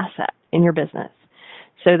asset in your business.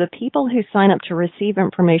 So the people who sign up to receive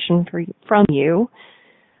information from you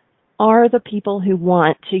are the people who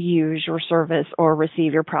want to use your service or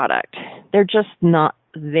receive your product. They're just not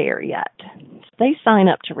there yet. They sign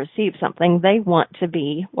up to receive something. They want to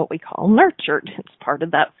be what we call nurtured. It's part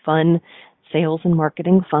of that fun sales and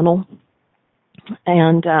marketing funnel.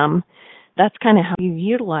 And that's kind of how you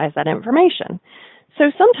utilize that information. So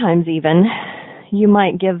sometimes even you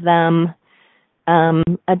might give them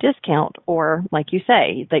a discount, or like you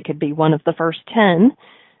say, they could be one of the first 10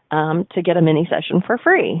 to get a mini session for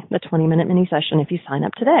free, the 20-minute mini session. If you sign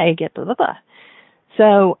up today, get blah, blah, blah.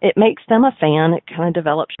 So it makes them a fan. It kind of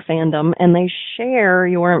develops your fandom, and they share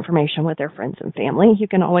your information with their friends and family. You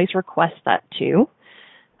can always request that too.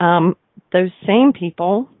 Those same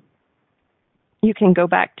people you can go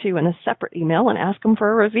back to in a separate email and ask them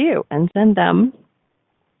for a review and send them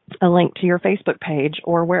a link to your Facebook page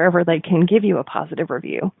or wherever they can give you a positive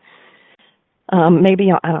review. Maybe,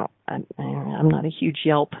 I'm not a huge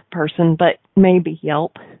Yelp person, but maybe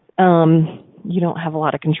Yelp. You don't have a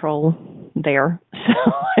lot of control there,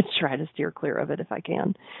 so I try to steer clear of it if I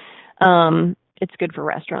can. It's good for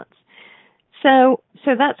restaurants. So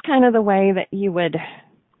that's kind of the way that you would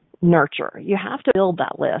nurture. You have to build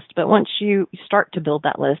that list, but once you start to build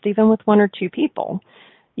that list, even with one or two people,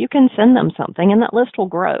 you can send them something and that list will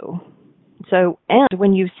grow. So, and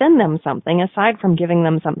when you send them something, aside from giving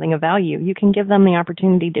them something of value, you can give them the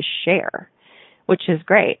opportunity to share, which is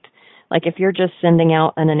great. Like if you're just sending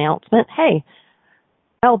out an announcement, hey,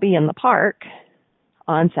 I'll be in the park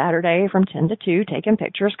on Saturday from 10 to 2 taking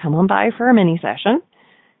pictures, come on by for a mini session.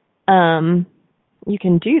 You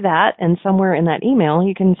can do that, and somewhere in that email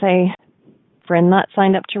you can say, friend not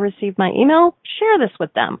signed up to receive my email, share this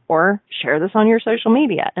with them, or share this on your social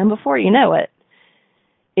media. And before you know it,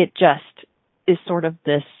 it just is sort of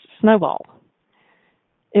this snowball.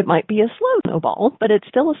 It might be a slow snowball, but it's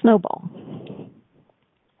still a snowball.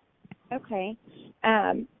 Okay.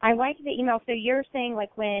 I like the email. So you're saying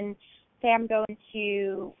like when say I'm going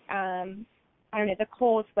to, I don't know, the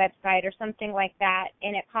Kohl's website or something like that,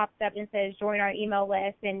 and it pops up and says join our email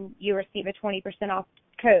list and you receive a 20% off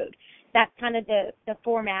code. That's kind of the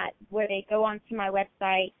format where they go onto my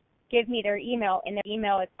website, give me their email, and their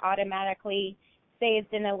email is automatically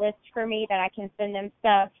saved in a list for me that I can send them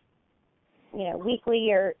stuff,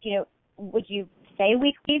 weekly, or, would you say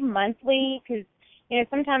weekly, monthly? Because,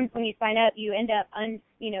 sometimes when you sign up, you end up,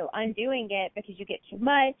 undoing it because you get too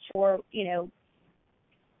much or,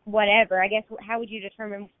 whatever. I guess, how would you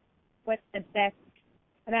determine what's the best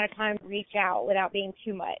amount of time to reach out without being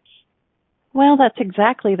too much? Well, that's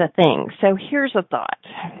exactly the thing. So here's a thought.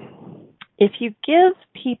 If you give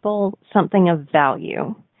people something of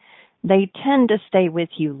value, they tend to stay with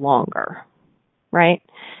you longer, right?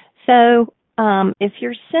 So if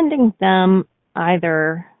you're sending them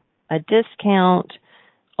either a discount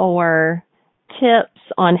or tips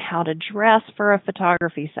on how to dress for a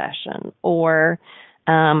photography session, or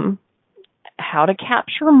how to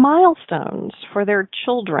capture milestones for their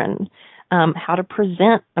children, how to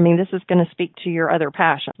present. I mean, this is going to speak to your other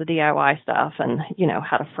passion, the DIY stuff, and,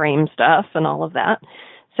 how to frame stuff and all of that.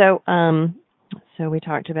 So we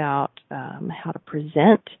talked about how to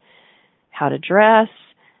present, how to dress,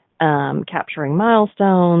 capturing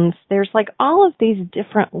milestones. There's like all of these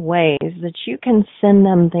different ways that you can send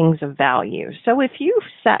them things of value. So if you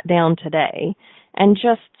sat down today and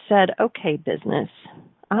just said, okay, business,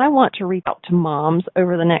 I want to reach out to moms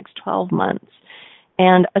over the next 12 months.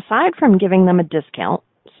 And aside from giving them a discount,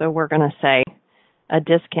 so we're going to say a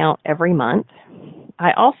discount every month,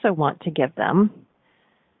 I also want to give them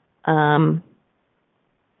some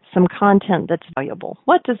content that's valuable.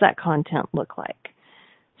 What does that content look like?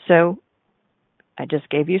 So I just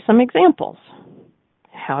gave you some examples.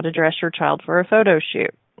 How to dress your child for a photo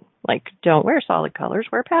shoot. Like, don't wear solid colors,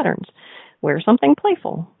 wear patterns. Wear something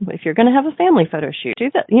playful. If you're going to have a family photo shoot, do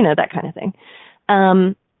that, that kind of thing.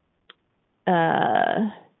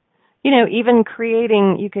 Even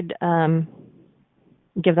creating, you could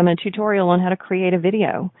give them a tutorial on how to create a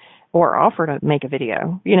video or offer to make a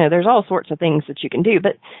video. There's all sorts of things that you can do,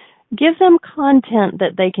 but give them content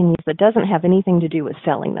that they can use that doesn't have anything to do with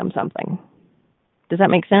selling them something. Does that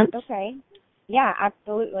make sense? Okay. Yeah,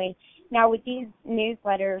 absolutely. Now, with these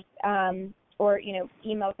newsletters or,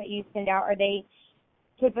 emails that you send out, are they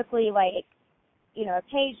typically like, a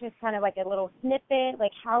page is kind of like a little snippet?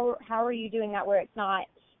 Like, how are you doing that where it's not,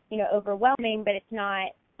 overwhelming, but it's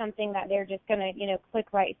not something that they're just going to, click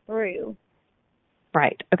right through?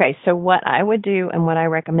 Right. Okay. So what I would do and what I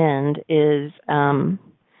recommend is having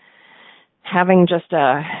just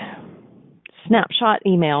a snapshot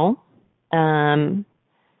email, some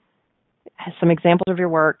examples of your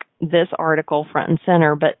work, this article front and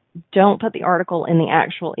center, but don't put the article in the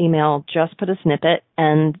actual email. Just put a snippet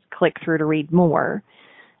and click through to read more,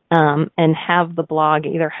 and have the blog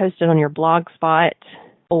either hosted on your blog spot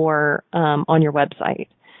or on your website.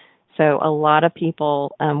 So a lot of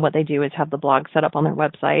people, what they do is have the blog set up on their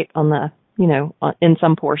website on the, in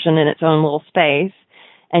some portion in its own little space,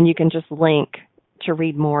 and you can just link to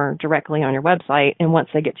read more directly on your website. And once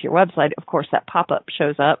they get to your website, of course, that pop-up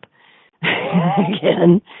shows up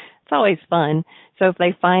again. It's always fun. So if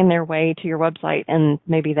they find their way to your website and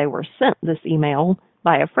maybe they were sent this email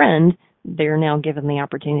by a friend, they're now given the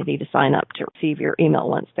opportunity to sign up to receive your email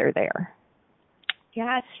once they're there.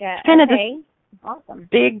 Gotcha. It's kind of this awesome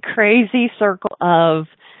big, crazy circle of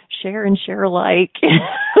share and share alike.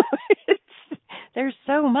 There's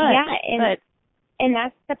so much. Yeah, and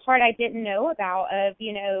that's the part I didn't know about of,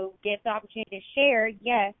 give the opportunity to share.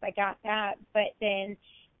 Yes, I got that. But then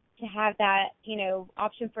to have that,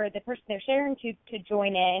 option for the person they're sharing to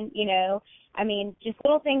join in, I mean, just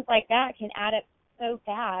little things like that can add up so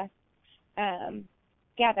fast.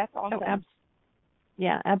 Yeah, that's awesome.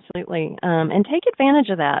 Yeah, absolutely. And take advantage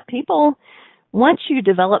of that. People, once you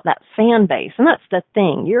develop that fan base, and that's the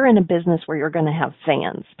thing, you're in a business where you're going to have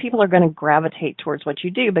fans. People are going to gravitate towards what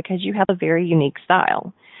you do because you have a very unique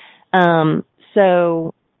style.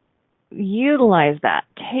 So utilize that.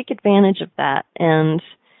 Take advantage of that and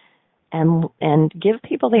give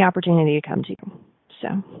people the opportunity to come to you.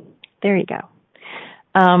 So there you go.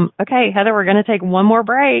 Okay, Heather, we're going to take one more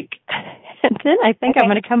break, and then I think I'm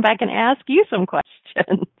going to come back and ask you some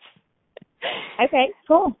questions. Okay,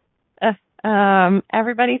 cool.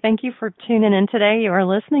 Everybody, thank you for tuning in today. You are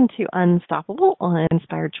listening to Unstoppable on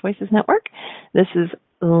Inspired Choices Network. This is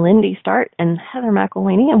Lindy Start and Heather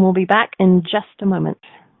McElwaney, and we'll be back in just a moment.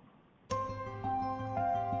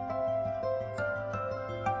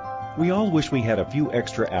 We all wish we had a few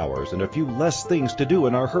extra hours and a few less things to do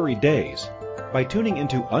in our hurried days. By tuning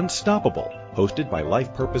into Unstoppable, Hosted by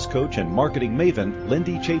life purpose coach and marketing maven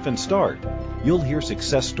Lindy Chafin Start, you'll hear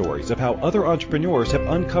success stories of how other entrepreneurs have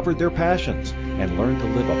uncovered their passions and learned to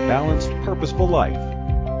live a balanced, purposeful life.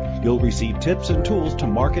 You'll receive tips and tools to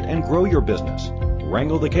market and grow your business,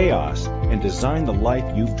 wrangle the chaos, and design the life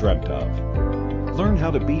you've dreamt of. Learn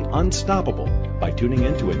how to be unstoppable by tuning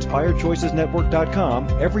in to InspiredChoicesNetwork.com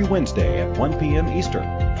every Wednesday at 1 p.m.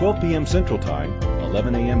 Eastern, 12 p.m. Central Time,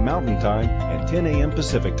 11 a.m. Mountain Time, and 10 a.m.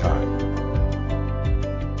 Pacific Time.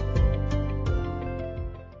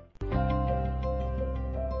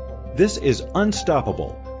 This is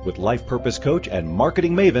Unstoppable with life purpose coach and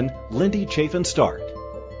marketing maven Lindy Chafin Start.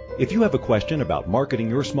 If you have a question about marketing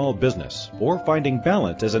your small business or finding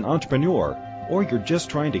balance as an entrepreneur, or you're just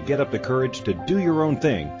trying to get up the courage to do your own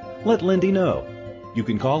thing, let Lindy know. You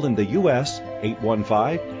can call in the U.S.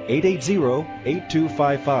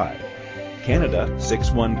 815-880-8255, Canada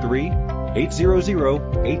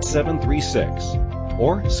 613-800-8736,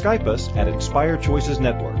 or Skype us at Inspired Choices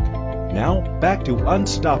Network. Now, back to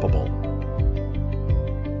Unstoppable.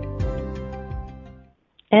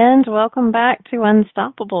 And welcome back to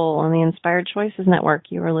Unstoppable on the Inspired Choices Network.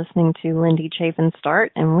 You are listening to Lindy Chafin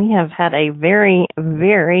Start, and we have had a very,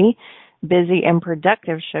 very busy and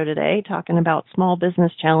productive show today talking about small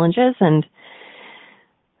business challenges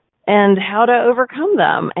and how to overcome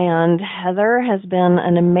them. And Heather has been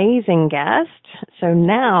an amazing guest. So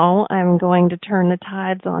now I'm going to turn the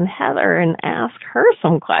tides on Heather and ask her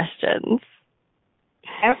some questions.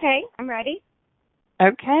 Okay, I'm ready.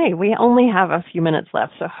 Okay, we only have a few minutes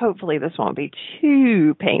left, so hopefully this won't be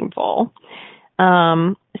too painful. So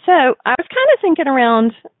I was kind of thinking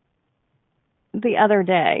around the other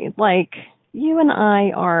day, like you and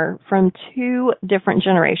I are from two different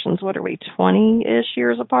generations. What are we, 20-ish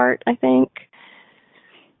years apart, I think?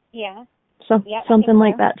 Yeah. Something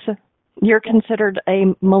like that. So you're considered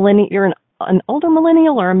a millennial. You're an older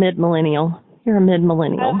millennial or a mid-millennial? You're a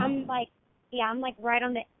mid-millennial. I'm like right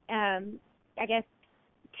on the, I guess,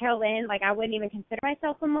 tail end. Like I wouldn't even consider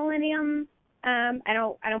myself a millennium. I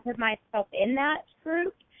don't put myself in that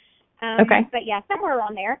group. Okay. But yeah, somewhere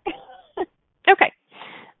around there. Okay.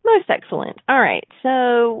 Most excellent. All right.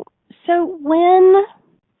 So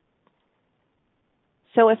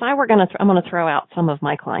if I were I'm going to throw out some of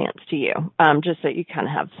my clients to you, just so you kind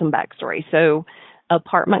of have some backstory. So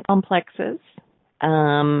apartment complexes,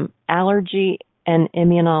 allergy and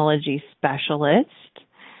immunology specialists,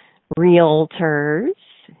 realtors,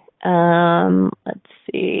 let's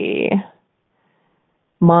see,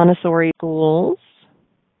 Montessori schools.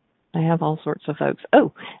 I have all sorts of folks.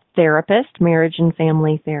 Oh, therapist, marriage and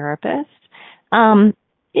family therapist.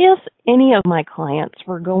 If any of my clients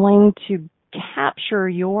were going to capture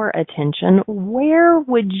your attention, where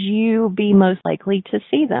would you be most likely to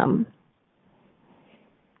see them?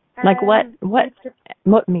 Like what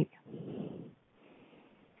media?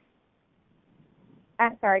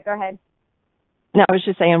 Sorry, go ahead. No, I was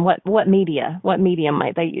just saying what medium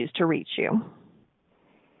might they use to reach you?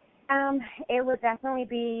 It would definitely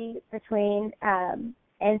be between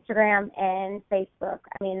Instagram and Facebook.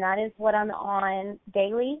 I mean, that is what I'm on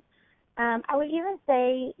daily. I would even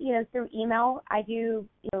say, through email. I do,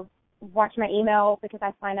 watch my email because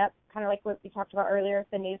I sign up, kind of like what we talked about earlier,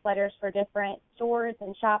 the newsletters for different stores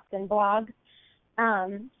and shops and blogs.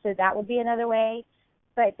 So that would be another way.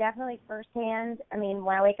 But definitely firsthand, I mean,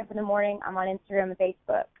 when I wake up in the morning, I'm on Instagram and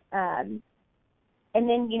Facebook. And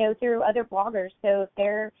then, through other bloggers. So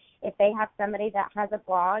if they have somebody that has a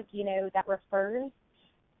blog, that refers,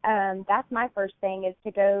 that's my first thing, is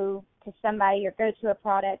to go to somebody or go to a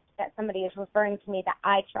product that somebody is referring to me that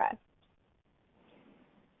I trust.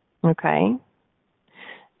 Okay.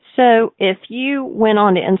 So if you went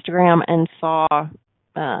on to Instagram and saw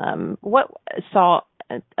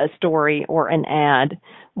a story or an ad,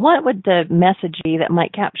 what would the message be that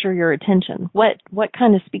might capture your attention? What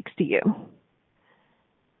kind of speaks to you?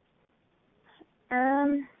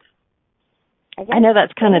 I know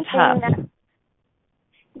that's kind of tough.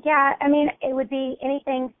 Yeah, I mean, it would be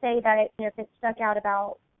anything, say that if it stuck out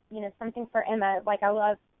about, something for Emma, like I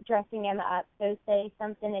love dressing Emma up. So say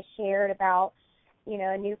something is shared about,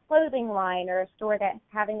 a new clothing line or a store that's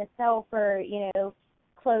having a sale for,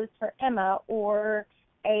 clothes for Emma, or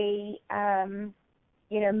a,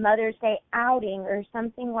 Mother's Day outing or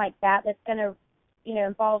something like that that's going to,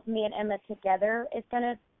 involve me and Emma together. It's going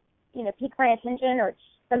to, pique my attention, or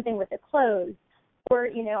something with the clothes. Or,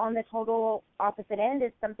 on the total opposite end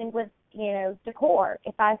is something with, decor.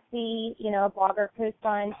 If I see, a blogger post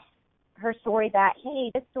on her story that,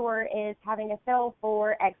 hey, this store is having a sale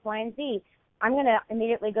for X, Y, and Z, I'm going to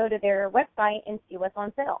immediately go to their website and see what's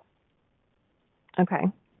on sale. Okay.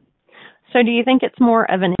 So do you think it's more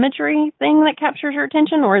of an imagery thing that captures your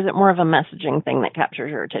attention, or is it more of a messaging thing that captures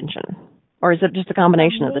your attention? Or is it just a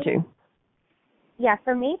combination of the two? Yeah,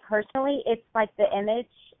 for me personally, it's like the image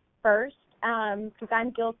first, because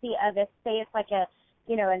I'm guilty of it. Say it's like a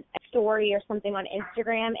story or something on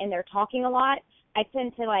Instagram and they're talking a lot, I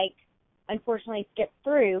tend to unfortunately skip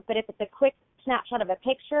through. But if it's a quick snapshot of a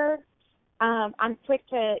picture, I'm quick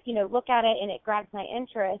to, look at it and it grabs my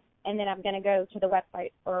interest, and then I'm going to go to the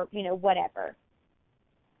website or, whatever.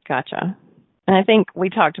 Gotcha. And I think we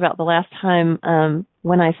talked about the last time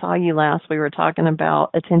when I saw you last, we were talking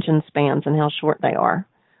about attention spans and how short they are.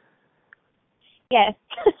 Yes.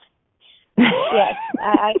 Yes.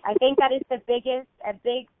 I think that is a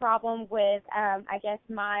big problem with, I guess,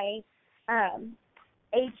 my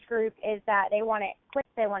age group is that they want it quick,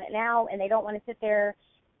 they want it now, and they don't want to sit there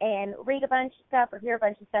and read a bunch of stuff or hear a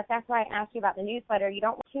bunch of stuff. That's why I asked you about the newsletter. You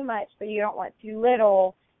don't want too much, but you don't want too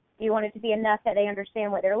little. You want it to be enough that they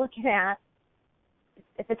understand what they're looking at.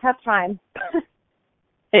 It's a tough time.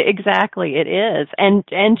 Exactly, it is. And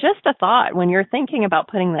just a thought, when you're thinking about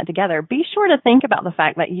putting that together, be sure to think about the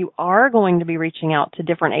fact that you are going to be reaching out to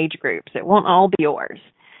different age groups. It won't all be yours.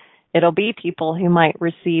 It'll be people who might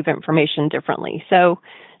receive information differently. So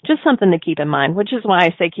just something to keep in mind, which is why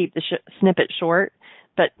I say keep the snippet short,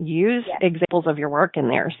 but use examples of your work in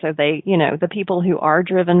there. So they, the people who are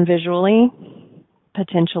driven visually,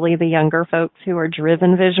 potentially the younger folks who are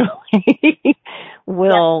driven visually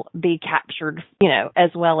will be captured,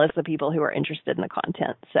 as well as the people who are interested in the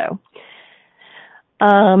content. So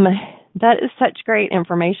that is such great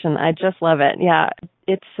information. I just love it. Yeah,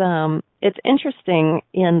 it's interesting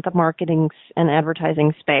in the marketing and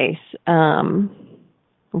advertising space,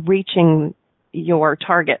 reaching your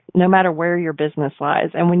target, no matter where your business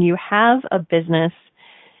lies. And when you have a business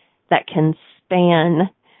that can span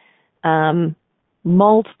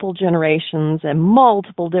multiple generations and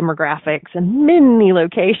multiple demographics and many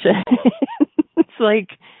locations, it's like,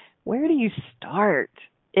 where do you start?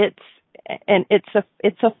 It's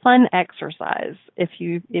a fun exercise if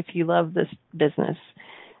you love this business.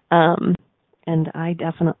 And I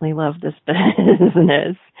definitely love this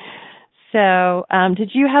business. So,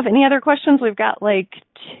 did you have any other questions? We've got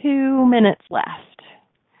 2 minutes left.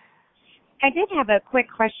 I did have a quick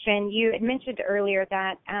question. You had mentioned earlier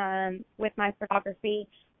that with my photography,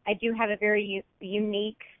 I do have a very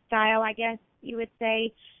unique style, I guess you would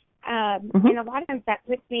say. And a lot of times that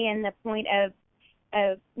puts me in the point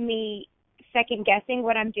of me second guessing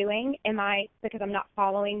what I'm doing. Because I'm not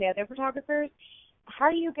following the other photographers. How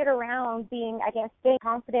do you get around being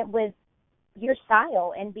confident with your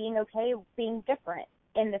style and being okay with being different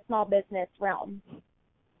in the small business realm?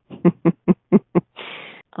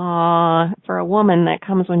 For a woman, that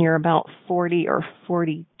comes when you're about 40 or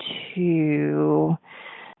 42.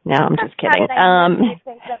 No, I'm just kidding.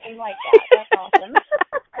 Say something like that. That's awesome.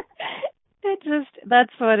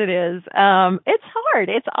 That's what it is. It's hard.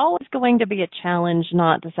 It's always going to be a challenge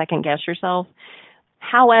not to second guess yourself.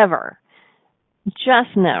 However,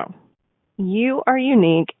 just know you are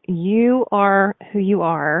unique. You are who you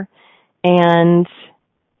are, and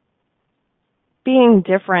being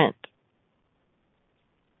different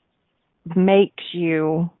makes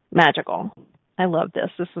you magical. I love this.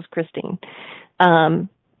 This was Christine.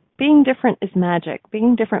 Being different is magic.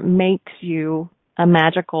 Being different makes you a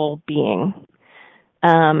magical being.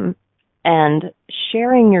 And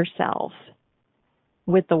sharing yourself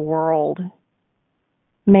with the world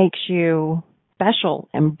makes you special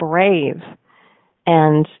and brave.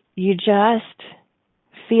 And you just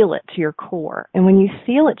feel it to your core. And when you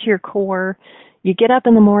feel it to your core, you get up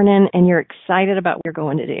in the morning and you're excited about what you're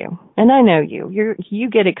going to do. And I know you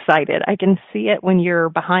get excited. I can see it when you're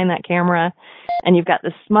behind that camera and you've got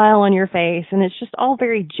this smile on your face, and it's just all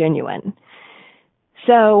very genuine.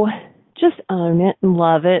 So just own it and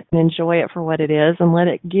love it and enjoy it for what it is, and let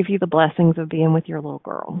it give you the blessings of being with your little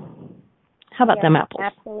girl. How about them apples?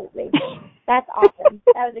 Absolutely. That's awesome.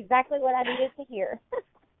 That was exactly what I needed to hear.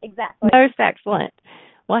 Exactly. Most excellent.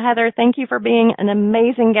 Well, Heather, thank you for being an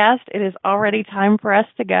amazing guest. It is already time for us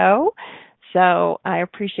to go. So I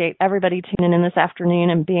appreciate everybody tuning in this afternoon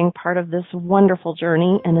and being part of this wonderful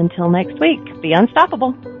journey. And until next week, be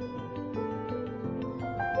unstoppable.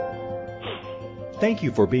 Thank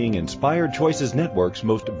you for being Inspired Choices Network's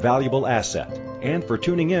most valuable asset and for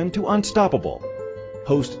tuning in to Unstoppable.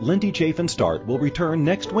 Host Lindy Chafin-Start will return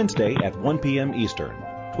next Wednesday at 1 p.m. Eastern,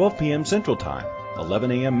 12 p.m. Central Time,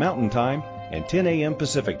 11 a.m. Mountain Time, and 10 a.m.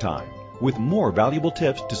 Pacific Time, with more valuable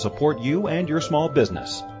tips to support you and your small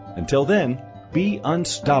business. Until then, be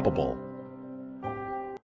unstoppable.